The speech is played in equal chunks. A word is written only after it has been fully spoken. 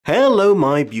Hello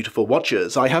my beautiful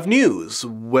watchers, I have news.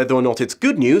 Whether or not it's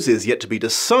good news is yet to be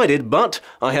decided, but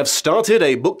I have started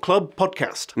a book club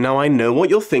podcast. Now I know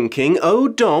what you're thinking, oh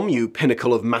Dom, you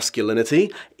pinnacle of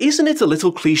masculinity, isn't it a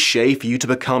little cliche for you to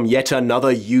become yet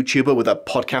another YouTuber with a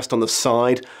podcast on the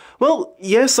side? Well,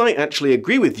 yes, I actually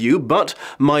agree with you, but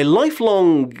my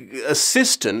lifelong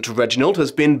assistant, Reginald,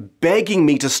 has been begging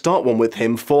me to start one with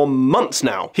him for months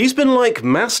now. He's been like,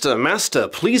 Master,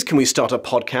 please can we start a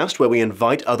podcast where we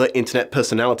invite other internet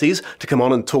personalities to come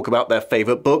on and talk about their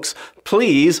favorite books?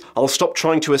 Please, I'll stop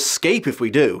trying to escape if we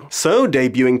do. So,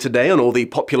 debuting today on all the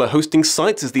popular hosting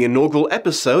sites is the inaugural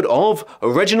episode of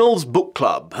Reginald's Book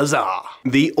Club. Huzzah!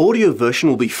 The audio version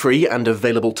will be free and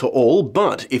available to all,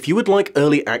 but if you would like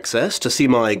early access to see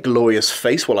my glorious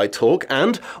face while I talk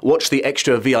and watch the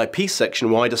extra VIP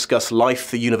section where I discuss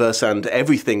life, the universe, and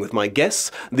everything with my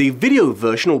guests, the video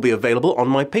version will be available on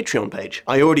my Patreon page.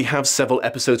 I already have several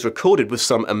episodes recorded with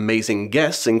some amazing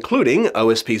guests, including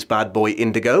OSP's bad boy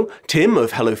Indigo, Tim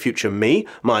of Hello Future Me,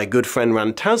 my good friend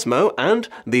Rantasmo, and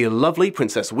the lovely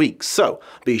Princess Weeks. So,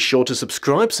 be sure to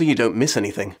subscribe so you don't miss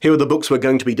anything. Here are the books we're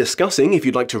going to be discussing if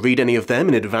you'd like to read any of them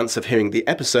in advance of hearing the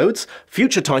episodes.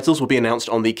 Future titles will be announced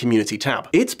on the community tab.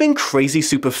 It's been crazy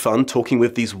super fun talking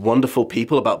with these wonderful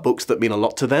people about books that mean a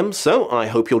lot to them, so I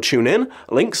hope you'll tune in.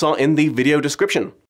 Links are in the video description.